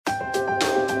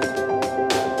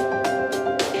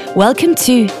Welcome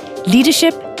to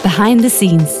Leadership Behind the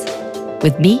Scenes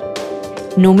with me,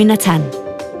 Noomi Nathan,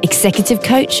 executive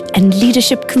coach and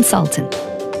leadership consultant.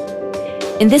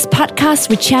 In this podcast,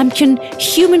 we champion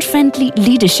human-friendly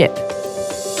leadership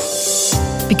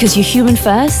because you're human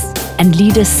first and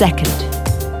leader second.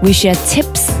 We share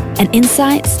tips and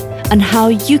insights on how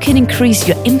you can increase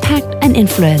your impact and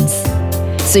influence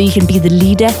so you can be the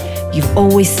leader you've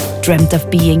always dreamt of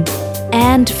being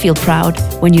and feel proud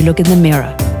when you look in the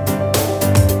mirror.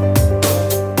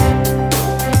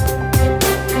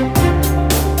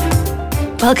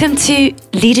 Welcome to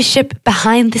Leadership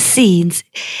Behind the Scenes.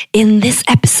 In this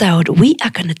episode, we are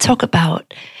going to talk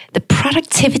about the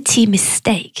productivity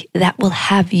mistake that will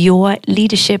have your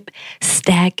leadership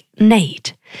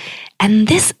stagnate. And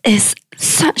this is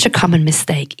such a common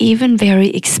mistake. Even very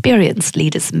experienced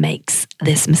leaders makes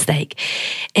this mistake.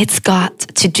 It's got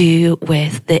to do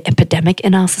with the epidemic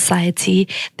in our society,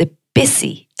 the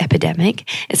busy epidemic.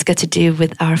 It's got to do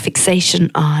with our fixation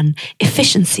on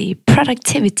efficiency,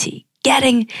 productivity,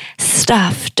 getting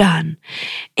stuff done.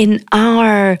 In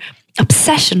our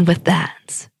obsession with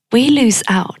that, we lose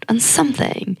out on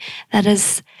something that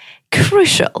is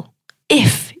crucial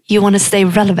if you want to stay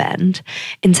relevant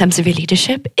in terms of your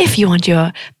leadership, if you want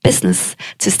your business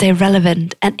to stay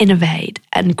relevant and innovate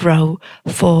and grow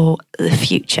for the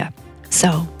future.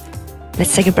 So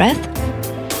let's take a breath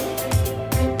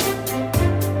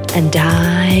and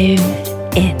dive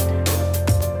in.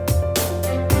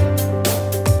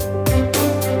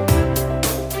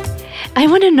 I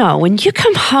want to know, when you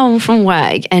come home from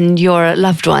work and your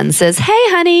loved one says, "Hey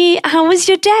honey, how was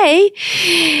your day?"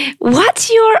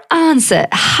 What's your answer?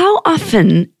 How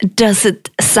often does it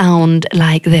sound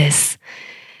like this?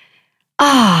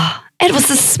 It was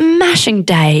a smashing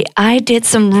day. I did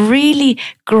some really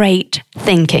great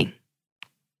thinking.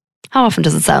 How often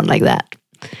does it sound like that?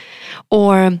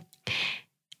 Or,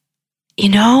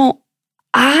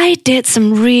 I did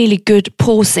some really good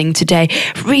pausing today,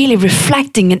 really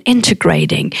reflecting and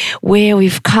integrating where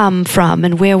we've come from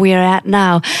and where we are at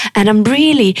now. And I'm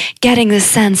really getting the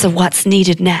sense of what's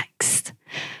needed next.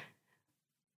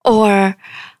 Or,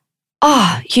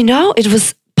 it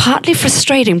was partly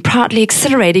frustrating, partly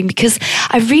exhilarating because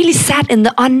I really sat in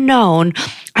the unknown.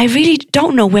 I really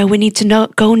don't know where we need to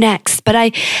go next, but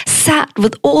I sat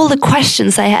with all the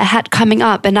questions I had coming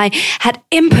up and I had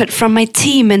input from my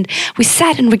team and we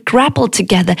sat and we grappled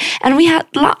together and we had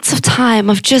lots of time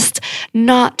of just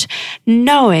not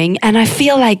knowing, and I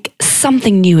feel like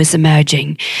something new is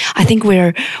emerging. I think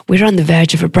we're on the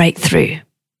verge of a breakthrough.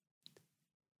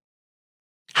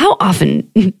 How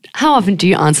often do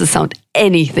your answers sound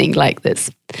anything like this?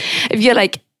 If you're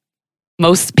like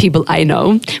most people I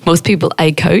know, most people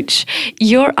I coach,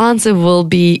 your answer will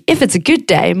be, if it's a good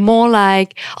day, more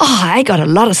like, I got a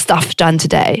lot of stuff done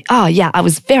today. I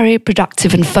was very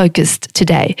productive and focused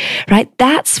today, right?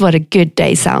 That's what a good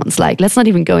day sounds like. Let's not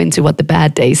even go into what the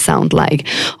bad days sound like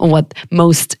or what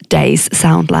most days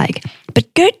sound like.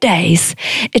 But good days,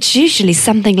 it's usually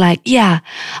something like,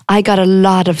 I got a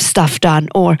lot of stuff done,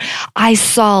 or I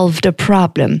solved a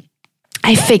problem.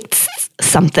 I fixed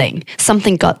something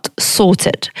got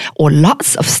sorted, or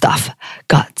lots of stuff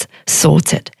got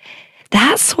sorted.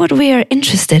 That's what we are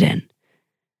interested in.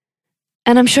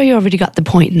 And I'm sure you already got the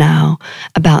point now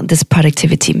about this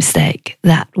productivity mistake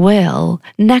that will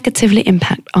negatively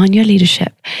impact on your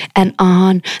leadership and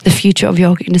on the future of your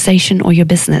organization or your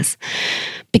business.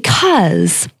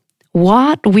 Because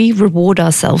what we reward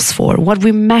ourselves for, what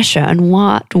we measure, and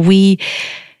what we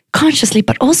consciously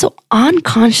but also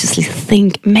unconsciously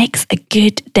think makes a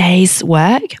good day's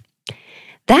work,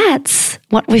 that's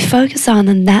what we focus on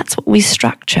and that's what we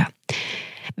structure.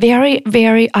 Very,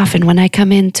 very often when I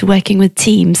come into working with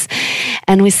teams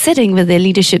and we're sitting with the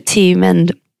leadership team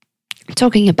and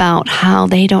talking about how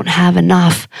they don't have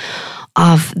enough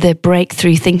of the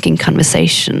breakthrough thinking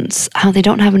conversations, how they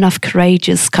don't have enough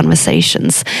courageous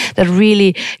conversations that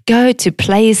really go to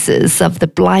places of the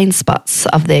blind spots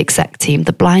of the exec team,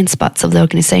 the blind spots of the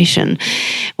organization,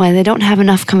 where they don't have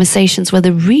enough conversations where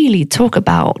they really talk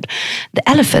about the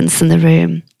elephants in the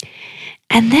room.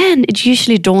 And then it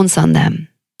usually dawns on them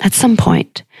at some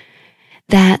point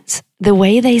that the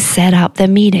way they set up their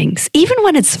meetings, even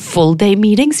when it's full day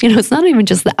meetings, it's not even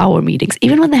just the hour meetings,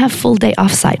 even when they have full day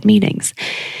offsite meetings,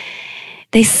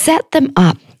 they set them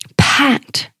up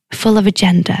packed full of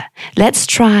agenda. Let's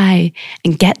try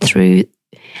and get through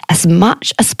as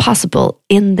much as possible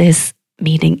in this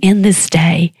meeting, in this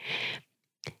day.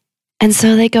 And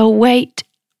so they go, wait,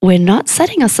 we're not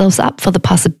setting ourselves up for the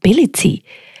possibility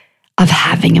of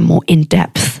having a more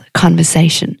in-depth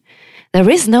conversation. There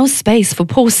is no space for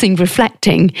pausing,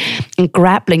 reflecting, and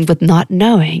grappling with not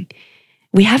knowing.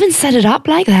 We haven't set it up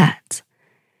like that.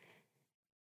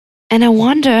 And I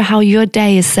wonder how your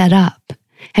day is set up.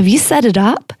 Have you set it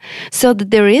up so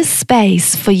that there is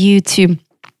space for you to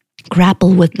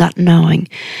grapple with not knowing,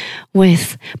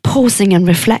 with pausing and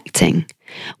reflecting,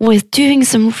 with doing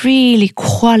some really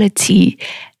quality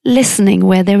listening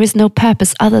where there is no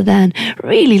purpose other than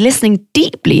really listening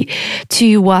deeply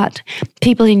to what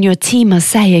people in your team are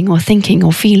saying or thinking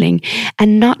or feeling,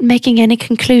 and not making any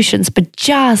conclusions, but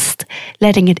just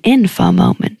letting it in for a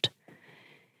moment.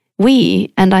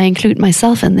 We, and I include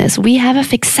myself in this, we have a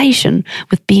fixation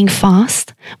with being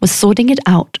fast, with sorting it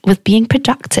out, with being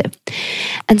productive.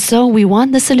 And so we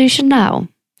want the solution now.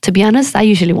 To be honest, I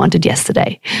usually want it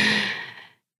yesterday.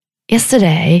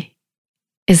 Yesterday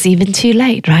is even too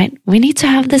late, right? We need to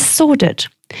have this sorted.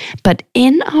 But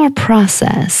in our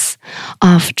process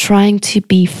of trying to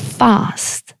be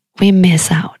fast, we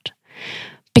miss out.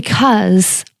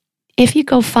 Because if you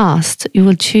go fast, you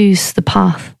will choose the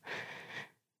path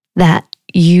that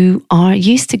you are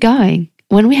used to going.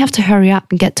 When we have to hurry up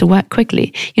and get to work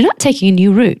quickly, you're not taking a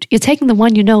new route. You're taking the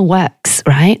one you know works,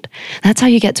 right? That's how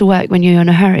you get to work when you're in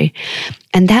a hurry.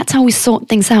 And that's how we sort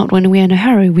things out when we're in a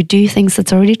hurry. We do things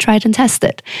that's already tried and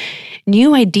tested.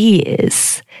 New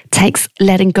ideas takes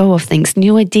letting go of things.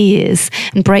 New ideas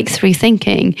and breakthrough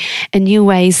thinking and new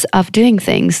ways of doing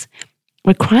things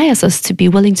requires us to be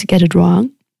willing to get it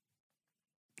wrong,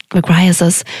 requires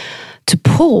us to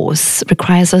pause,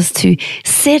 requires us to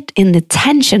sit in the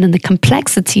tension and the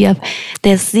complexity of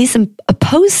there's these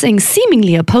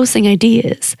seemingly opposing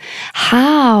ideas.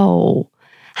 How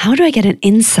do I get an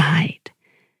insight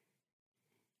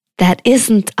that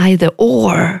isn't either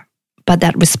or, but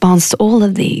that responds to all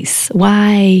of these?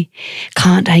 Why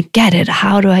can't I get it?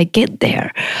 How do I get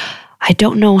there? I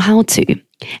don't know how to.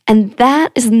 And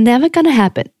that is never going to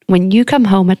happen when you come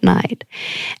home at night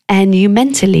and you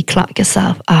mentally clock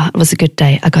yourself, it was a good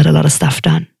day, I got a lot of stuff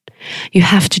done. You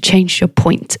have to change your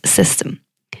point system.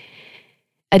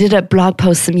 I did a blog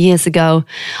post some years ago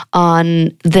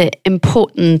on the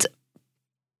important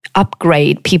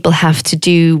upgrade people have to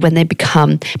do when they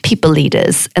become people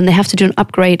leaders, and they have to do an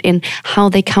upgrade in how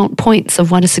they count points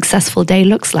of what a successful day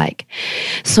looks like.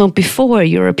 So before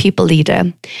you're a people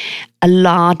leader, a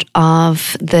lot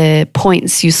of the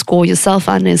points you score yourself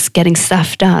on is getting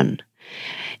stuff done.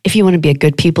 If you want to be a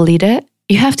good people leader,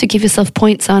 you have to give yourself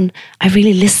points on, I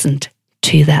really listened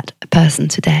to that person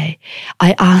today.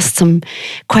 I asked some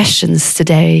questions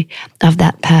today of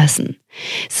that person.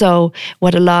 So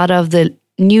what a lot of the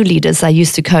new leaders I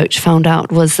used to coach found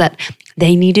out was that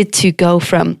they needed to go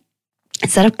from,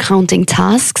 instead of counting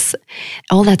tasks,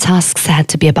 all their tasks had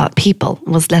to be about people. It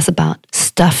was less about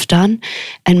stuff done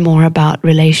and more about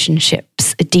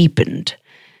relationships deepened.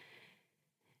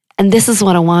 And this is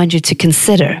what I want you to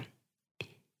consider.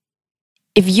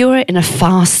 If you're in a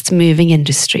fast-moving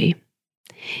industry,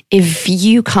 if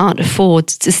you can't afford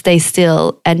to stay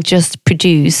still and just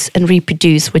produce and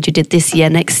reproduce what you did this year,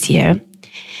 next year,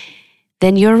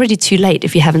 then you're already too late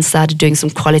if you haven't started doing some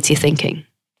quality thinking.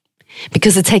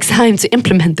 Because it takes time to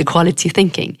implement the quality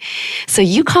thinking. So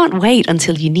you can't wait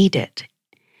until you need it.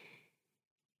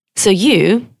 So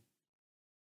you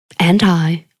and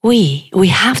I, we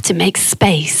have to make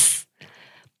space.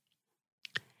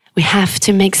 We have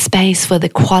to make space for the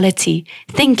quality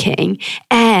thinking,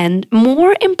 and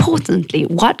more importantly,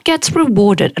 what gets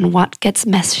rewarded and what gets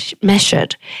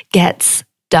measured gets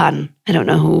done. I don't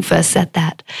know who first said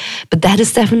that, but that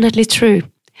is definitely true.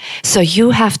 So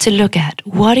you have to look at,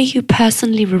 what do you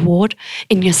personally reward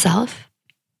in yourself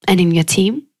and in your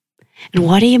team? And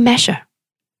what do you measure?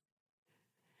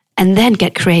 And then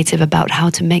get creative about how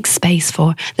to make space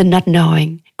for the not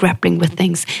knowing, grappling with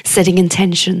things, setting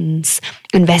intentions,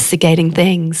 investigating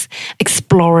things,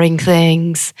 exploring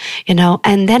things,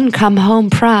 and then come home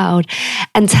proud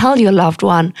and tell your loved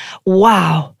one,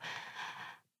 wow,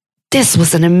 this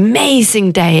was an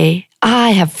amazing day.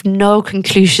 I have no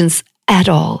conclusions at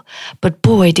all, but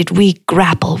boy, did we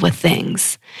grapple with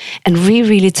things. And we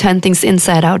really turned things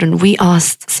inside out, and we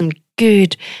asked some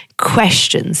good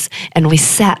questions, and we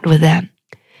sat with them.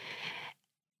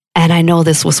 And I know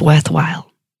this was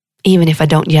worthwhile, even if I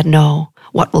don't yet know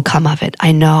what will come of it.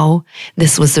 I know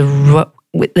this was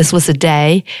a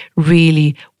day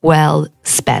really well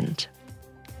spent.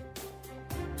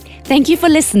 Thank you for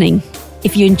listening.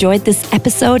 If you enjoyed this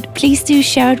episode, please do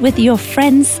share it with your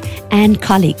friends and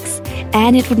colleagues.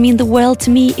 And it would mean the world to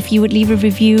me if you would leave a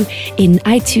review in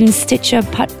iTunes, Stitcher,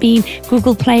 Podbean,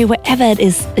 Google Play, wherever it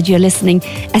is that you're listening,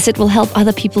 as it will help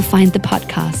other people find the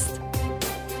podcast.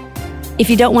 If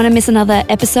you don't want to miss another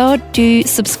episode, do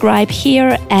subscribe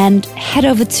here and head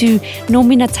over to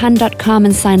nominatan.com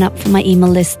and sign up for my email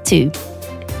list too.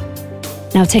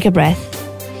 Now take a breath.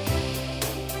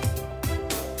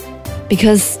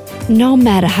 Because no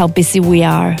matter how busy we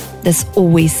are, there's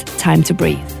always time to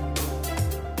breathe.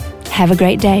 Have a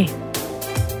great day.